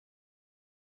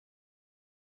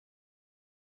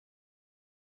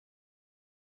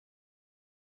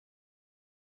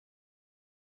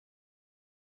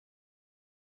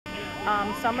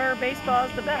Summer baseball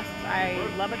is the best. I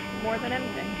love it more than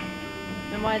anything.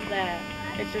 And why is that?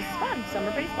 It's just fun,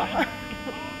 summer baseball.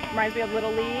 Reminds me of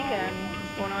Little League and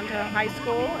going on to high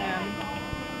school, and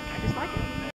I just like it.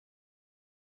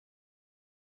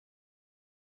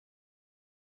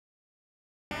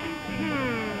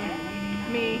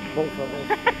 Me. Both of us.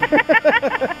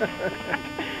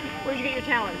 Where'd you get your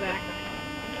talent, Zach?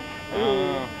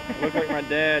 Look like my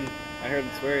dad. I heard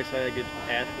the swear side a good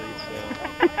athlete, so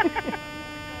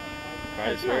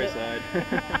probably the swear side.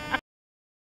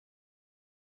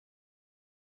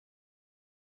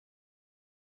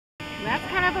 That's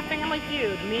kind of a family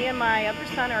feud. Me and my other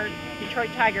son are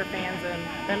Detroit Tiger fans, and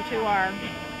them two are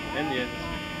Indians.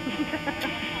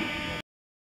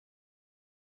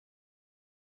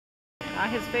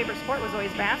 His favorite sport was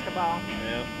always basketball.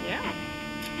 Yeah. Yeah.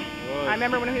 Was. I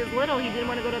remember when he was little, he didn't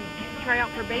want to go to try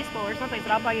out for baseball or something. I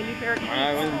said, I'll buy you a new pair of cleats. When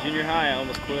I was in junior high, I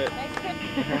almost quit.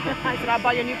 I said, I'll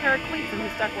buy you a new pair of cleats, and he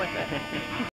stuck with it.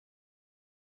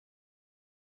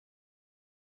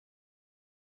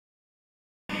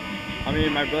 I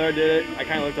mean, my brother did it. I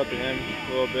kind of looked up to him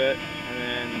a little bit, and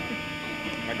then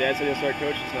my dad said he'll start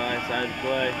coaching, so I decided to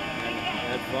play, and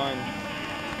I had fun.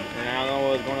 And I don't know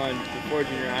what was going on before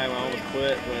junior high when I almost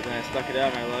quit, but then I stuck it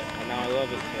out, and now I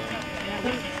love it. So. Yeah,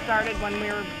 we started when we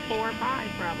were 4 or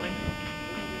 5, probably.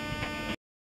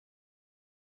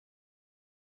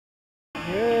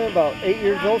 Yeah, about 8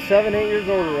 years old, 7, 8 years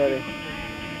old already.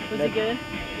 Was he good?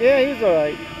 Yeah, he was all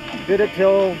right. Did it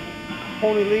till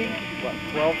Pony League, what,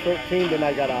 12, 13, then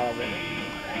I got out of it.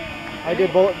 I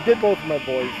did both of my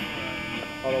boys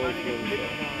all the way through. So.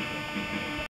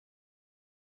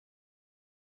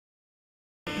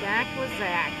 Zach was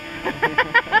Zach.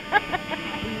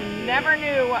 You never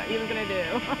knew what he was going to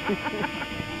do.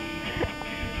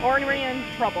 Or he ran in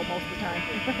trouble most of the time.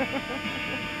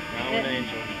 Now I'm an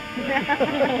angel.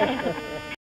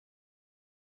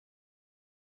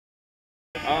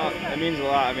 It means a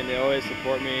lot. I mean, they always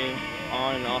support me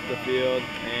on and off the field,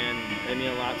 and they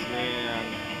mean a lot to me, and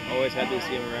I'm always happy to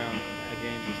see them around at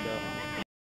games and stuff.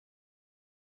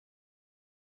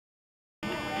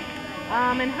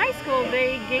 In high school,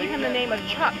 they gave him the name of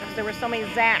Chuck because there were so many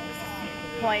Zachs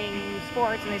playing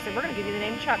sports, and they said, we're going to give you the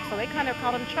name Chuck. So they kind of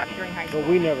called him Chuck during high school. But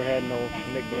we never had no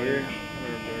nicknames.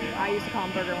 I used to call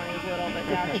him Burger when he was little, but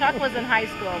yeah, Chuck was in high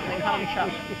school, but they called him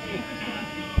Chuck.